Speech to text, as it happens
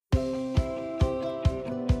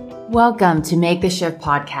Welcome to Make the Shift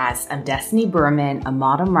podcast. I'm Destiny Berman, a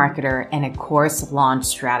model marketer and a course launch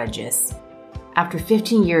strategist. After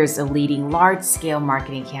 15 years of leading large-scale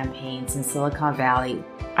marketing campaigns in Silicon Valley,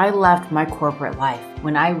 I left my corporate life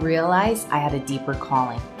when I realized I had a deeper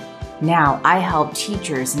calling. Now I help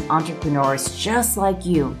teachers and entrepreneurs just like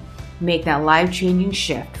you make that life-changing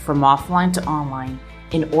shift from offline to online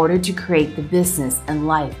in order to create the business and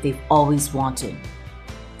life they've always wanted.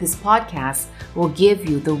 This podcast will give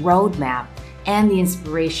you the roadmap and the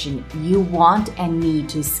inspiration you want and need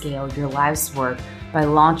to scale your life's work by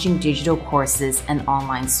launching digital courses and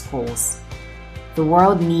online schools. The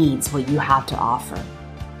world needs what you have to offer.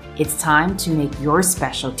 It's time to make your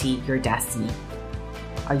specialty your destiny.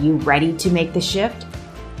 Are you ready to make the shift?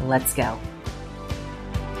 Let's go.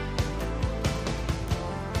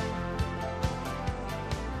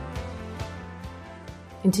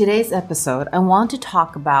 In today's episode, I want to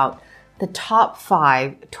talk about the top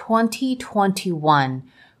 5 2021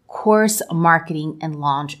 course marketing and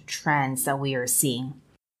launch trends that we are seeing.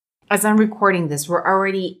 As I'm recording this, we're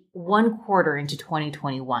already one quarter into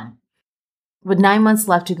 2021. With 9 months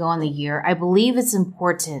left to go in the year, I believe it's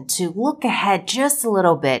important to look ahead just a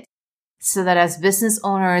little bit so that as business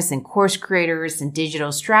owners and course creators and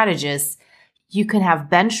digital strategists, you can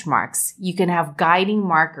have benchmarks, you can have guiding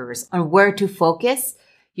markers on where to focus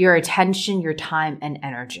your attention, your time, and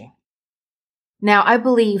energy. Now, I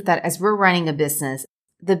believe that as we're running a business,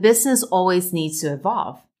 the business always needs to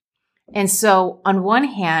evolve. And so on one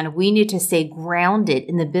hand, we need to stay grounded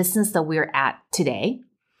in the business that we're at today.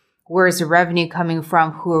 Where is the revenue coming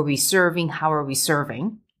from? Who are we serving? How are we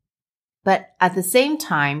serving? But at the same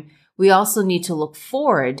time, we also need to look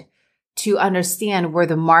forward to understand where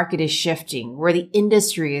the market is shifting, where the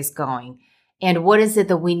industry is going, and what is it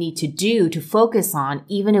that we need to do to focus on,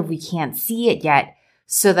 even if we can't see it yet,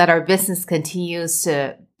 so that our business continues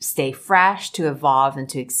to stay fresh, to evolve, and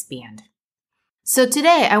to expand. So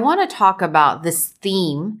today, I want to talk about this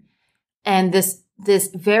theme and this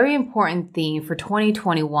very important theme for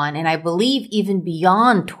 2021, and I believe even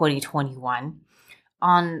beyond 2021,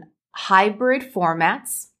 on hybrid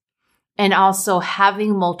formats and also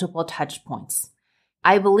having multiple touch points.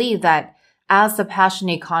 I believe that as the passion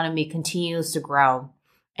economy continues to grow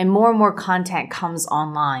and more content comes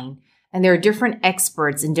online, and there are different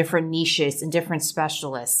experts in different niches and different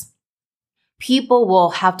specialists, people will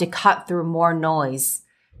have to cut through more noise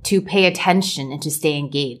to pay attention and to stay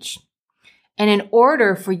engaged. And in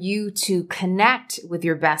order for you to connect with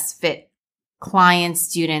your best fit clients,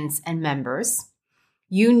 students, and members,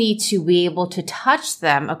 you need to be able to touch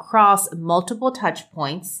them across multiple touch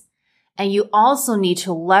points. And you also need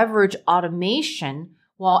to leverage automation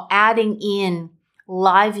while adding in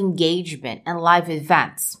live engagement and live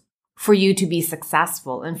events for you to be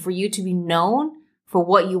successful and for you to be known for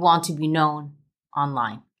what you want to be known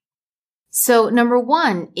online. So number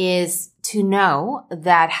one is to know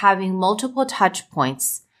that having multiple touch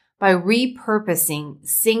points by repurposing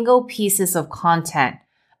single pieces of content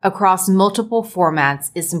across multiple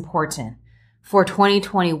formats is important for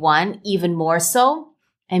 2021, even more so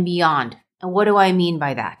and beyond. And what do I mean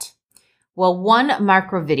by that? Well, one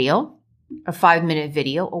micro video, a 5-minute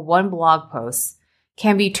video, or one blog post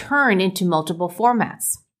can be turned into multiple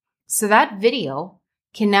formats. So that video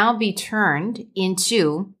can now be turned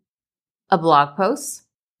into a blog post,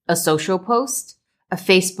 a social post, a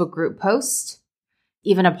Facebook group post,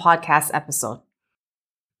 even a podcast episode.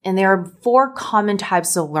 And there are 4 common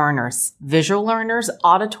types of learners: visual learners,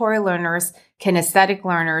 auditory learners, kinesthetic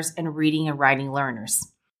learners, and reading and writing learners.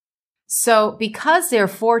 So because there are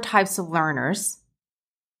 4 types of learners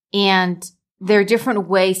and there are different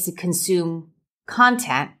ways to consume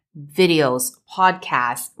content, videos,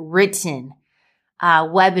 podcasts, written,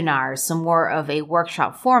 webinars, so more of a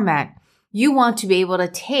workshop format, you want to be able to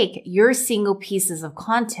take your single pieces of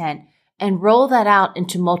content and roll that out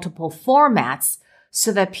into multiple formats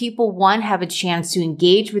so that people, one, have a chance to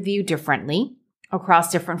engage with you differently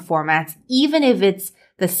across different formats, even if it's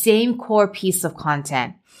the same core piece of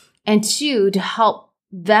content. And 2, to help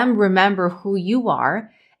them remember who you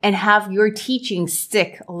are and have your teaching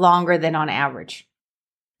stick longer than on average.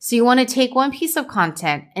 So you want to take one piece of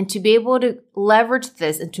content and to be able to leverage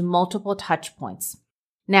this into multiple touch points.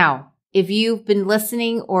 Now, if you've been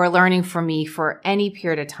listening or learning from me for any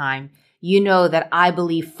period of time, you know that I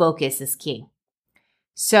believe focus is key.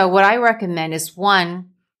 So what I recommend is, 1,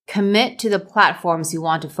 commit to the platforms you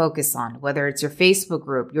want to focus on, whether it's your Facebook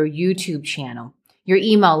group, your YouTube channel. Your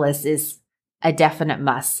email list is a definite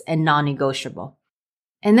must and non-negotiable.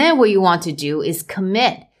 And then what you want to do is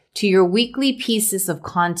commit to your weekly pieces of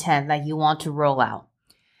content that you want to roll out.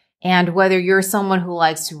 And whether you're someone who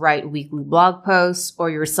likes to write weekly blog posts or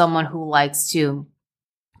you're someone who likes to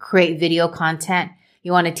create video content,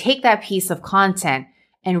 you want to take that piece of content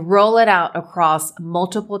and roll it out across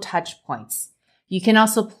multiple touch points. You can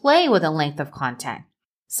also play with the length of content.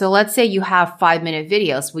 So let's say you have 5-minute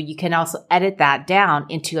videos, well, you can also edit that down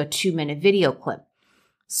into a 2-minute video clip.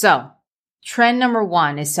 So trend number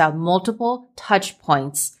 1 is to have multiple touch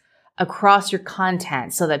points across your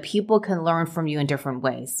content so that people can learn from you in different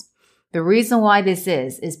ways. The reason why this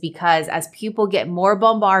is because as people get more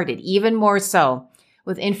bombarded, even more so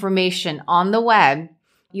with information on the web,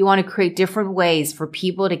 you want to create different ways for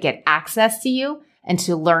people to get access to you and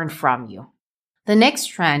to learn from you. The next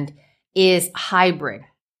trend is hybrid.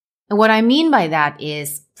 And what I mean by that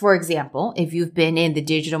is, for example, if you've been in the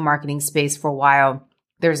digital marketing space for a while,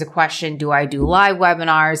 there's a question, do I do live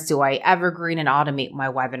webinars? Do I evergreen and automate my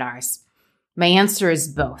webinars? My answer is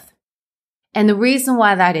both. And the reason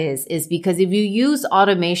why that is because if you use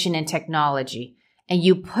automation and technology and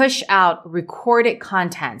you push out recorded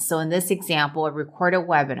content, so in this example, a recorded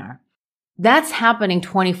webinar, that's happening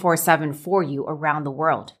 24/7 for you around the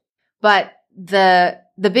world. But the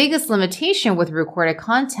biggest limitation with recorded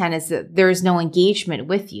content is that there's no engagement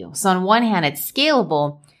with you. So on one hand, it's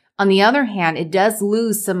scalable. On the other hand, it does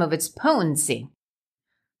lose some of its potency.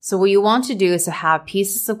 So what you want to do is to have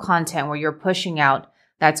pieces of content where you're pushing out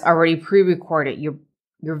that's already pre-recorded, your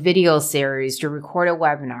video series, your recorded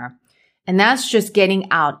webinar. And that's just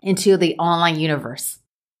getting out into the online universe.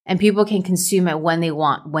 And people can consume it when they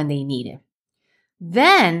want, when they need it.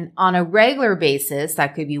 Then on a regular basis,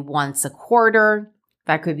 that could be once a quarter,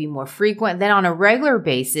 that could be more frequent. Then on a regular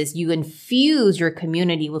basis, you infuse your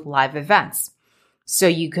community with live events. So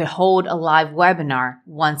you could hold a live webinar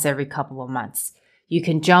once every couple of months. You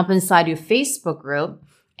can jump inside your Facebook group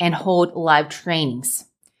and hold live trainings.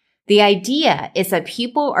 The idea is that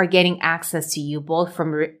people are getting access to you both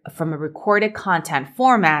from a recorded content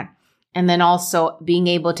format and then also being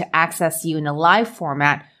able to access you in a live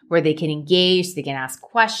format where they can engage, they can ask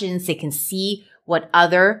questions, they can see what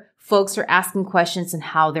other folks are asking questions and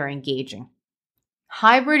how they're engaging.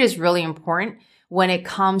 Hybrid is really important when it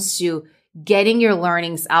comes to getting your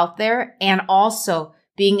learnings out there and also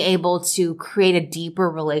being able to create a deeper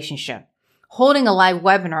relationship. Holding a live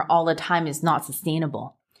webinar all the time is not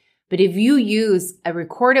sustainable. But if you use a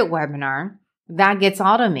recorded webinar, that gets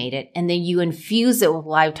automated and then you infuse it with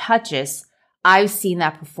live touches, I've seen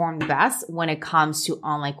that perform the best when it comes to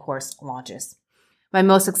online course launches. My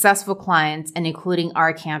most successful clients, and including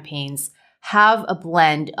our campaigns, have a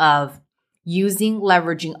blend of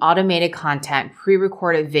leveraging automated content,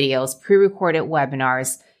 pre-recorded videos, pre-recorded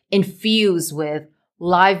webinars, infused with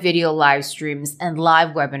live video live streams and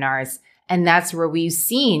live webinars. And that's where we've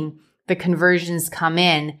seen the conversions come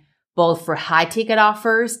in both for high ticket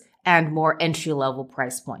offers and more entry-level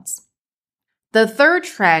price points. The third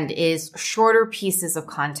trend is shorter pieces of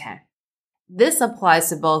content. This applies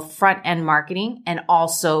to both front-end marketing and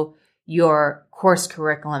also your course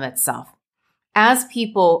curriculum itself. As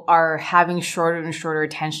people are having shorter and shorter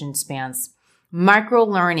attention spans,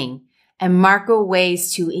 micro-learning and micro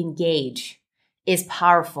ways to engage is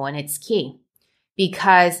powerful and it's key.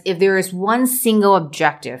 Because if there is one single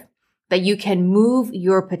objective that you can move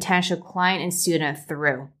your potential client and student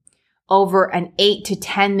through over an 8 to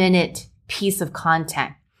 10 minute piece of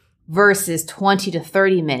content versus 20 to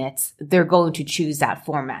 30 minutes, they're going to choose that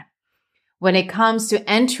format. When it comes to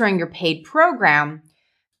entering your paid program,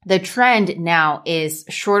 the trend now is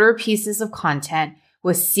shorter pieces of content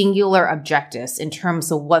with singular objectives in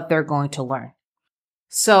terms of what they're going to learn.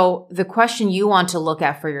 So the question you want to look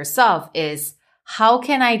at for yourself is, how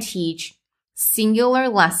can I teach singular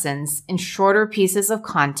lessons in shorter pieces of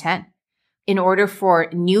content in order for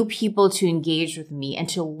new people to engage with me and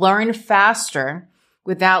to learn faster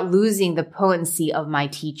without losing the potency of my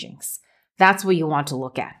teachings? That's what you want to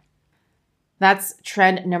look at. That's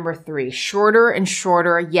trend number 3, shorter and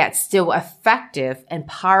shorter, yet still effective and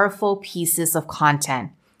powerful pieces of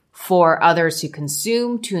content for others to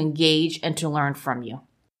consume, to engage, and to learn from you.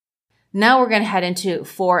 Now we're going to head into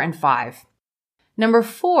 4 and 5. Number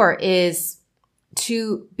 4 is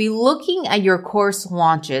to be looking at your course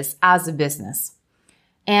launches as a business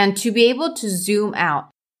and to be able to zoom out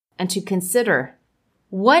and to consider,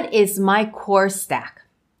 what is my course stack?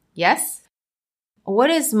 Yes? What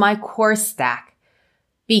is my course stack?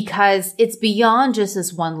 Because it's beyond just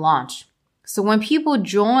this one launch. So when people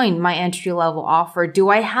join my entry-level offer, do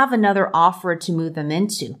I have another offer to move them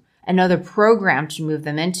into, another program to move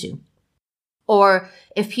them into? Or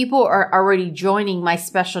if people are already joining my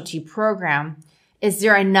specialty program, is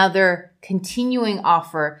there another continuing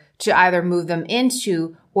offer to either move them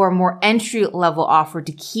into or a more entry level offer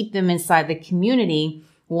to keep them inside the community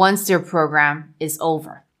once their program is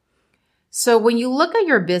over. So when you look at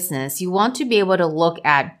your business, you want to be able to look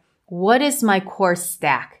at what is my course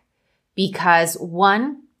stack? Because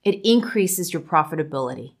one, it increases your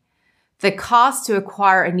profitability. The cost to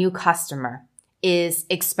acquire a new customer is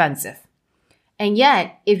expensive. And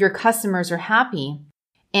yet, if your customers are happy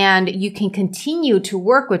and you can continue to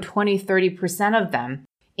work with 20, 30% of them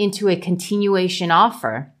into a continuation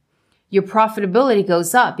offer, your profitability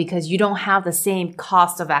goes up because you don't have the same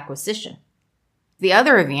cost of acquisition. The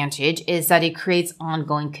other advantage is that it creates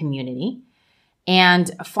ongoing community.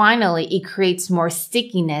 And finally, it creates more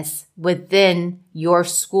stickiness within your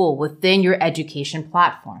school, within your education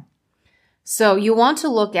platform. So you want to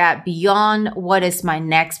look at beyond what is my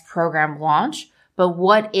next program launch, but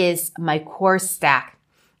what is my course stack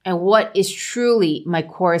and what is truly my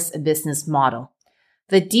course business model.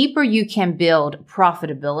 The deeper you can build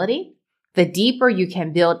profitability, the deeper you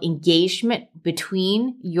can build engagement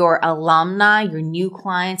between your alumni, your new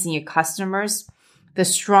clients, and your customers, the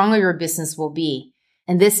stronger your business will be.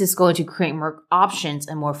 And this is going to create more options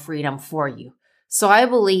and more freedom for you. So I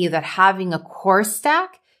believe that having a course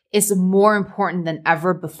stack is more important than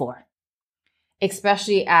ever before,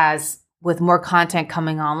 especially as with more content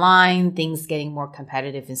coming online, things getting more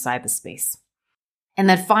competitive inside the space. And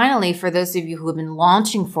then finally, for those of you who have been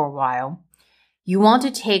launching for a while, you want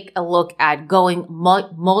to take a look at going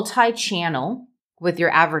multi-channel with your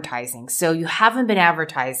advertising. So you haven't been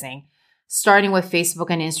advertising, starting with Facebook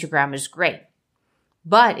and Instagram is great.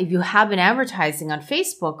 But if you have been advertising on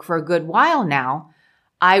Facebook for a good while now,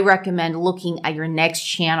 I recommend looking at your next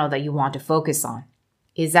channel that you want to focus on.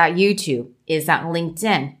 Is that YouTube? Is that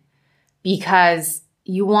LinkedIn? Because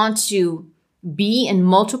you want to be in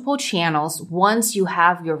multiple channels once you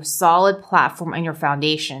have your solid platform and your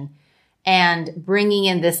foundation, and bringing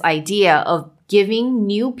in this idea of giving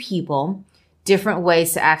new people different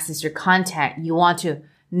ways to access your content. You want to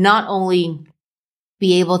not only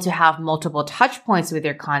be able to have multiple touch points with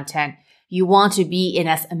your content, you want to be in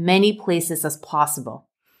as many places as possible.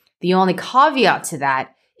 The only caveat to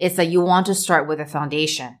that is that you want to start with a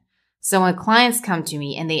foundation. So when clients come to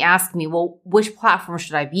me and they ask me, well, which platform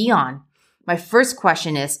should I be on? My first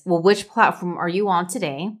question is, well, which platform are you on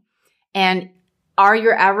today? And are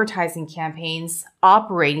your advertising campaigns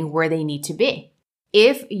operating where they need to be?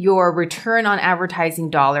 If your return on advertising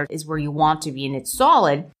dollar is where you want to be and it's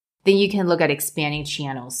solid, then you can look at expanding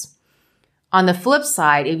channels. On the flip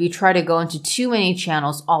side, if you try to go into too many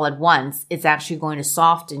channels all at once, it's actually going to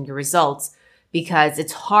soften your results because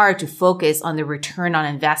it's hard to focus on the return on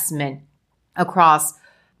investment across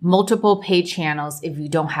multiple paid channels if you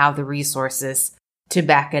don't have the resources to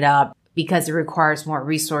back it up, because it requires more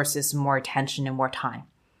resources, more attention, and more time.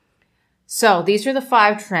 So these are the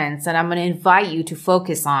 5 trends that I'm going to invite you to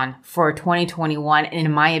focus on for 2021 and,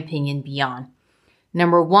 in my opinion, beyond.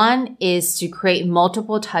 Number 1 is to create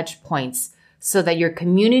multiple touch points so that your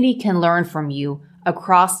community can learn from you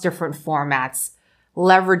across different formats,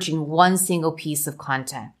 leveraging one single piece of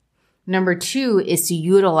content. Number 2 is to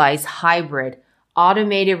utilize hybrid,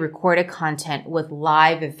 automated recorded content with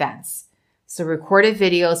live events. So recorded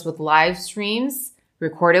videos with live streams,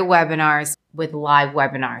 recorded webinars with live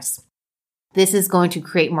webinars. This is going to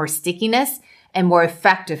create more stickiness and more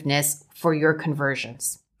effectiveness for your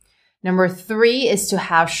conversions. Number 3 is to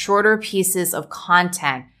have shorter pieces of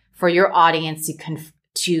content for your audience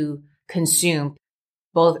to consume,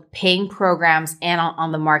 both paying programs and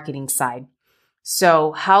on the marketing side.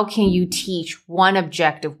 So how can you teach one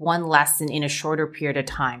objective, one lesson in a shorter period of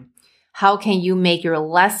time? How can you make your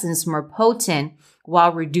lessons more potent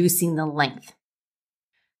while reducing the length?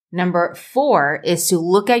 Number 4 is to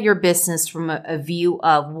look at your business from a view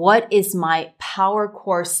of what is my power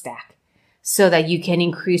course stack so that you can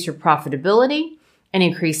increase your profitability and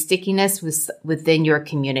increase stickiness within your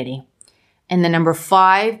community. And then number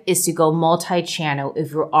 5 is to go multi-channel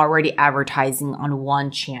if you're already advertising on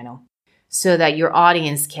one channel so that your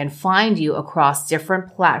audience can find you across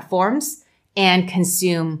different platforms and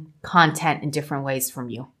consume content in different ways from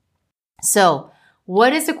you. So,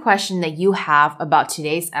 what is the question that you have about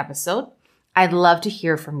today's episode? I'd love to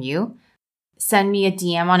hear from you. Send me a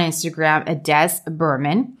DM on Instagram at Des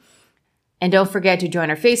Berman. And don't forget to join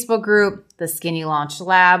our Facebook group, the Skinny Launch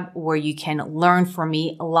Lab, where you can learn from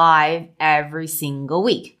me live every single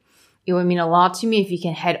week. It would mean a lot to me if you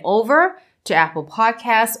can head over to Apple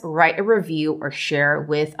Podcasts, write a review, or share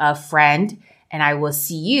with a friend. And I will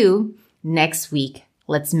see you next week.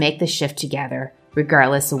 Let's make the shift together,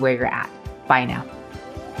 regardless of where you're at. Bye now.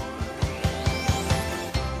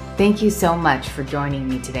 Thank you so much for joining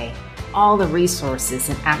me today. all the resources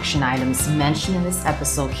and action items mentioned in this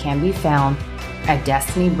episode can be found at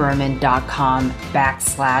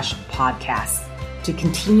destinyberman.com/podcast. To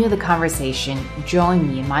continue the conversation, join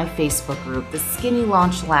me in my Facebook group, The Skinny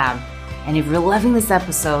Launch Lab. And if you're loving this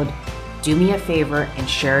episode, do me a favor and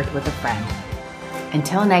share it with a friend.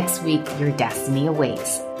 Until next week, your destiny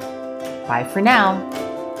awaits. Bye for now.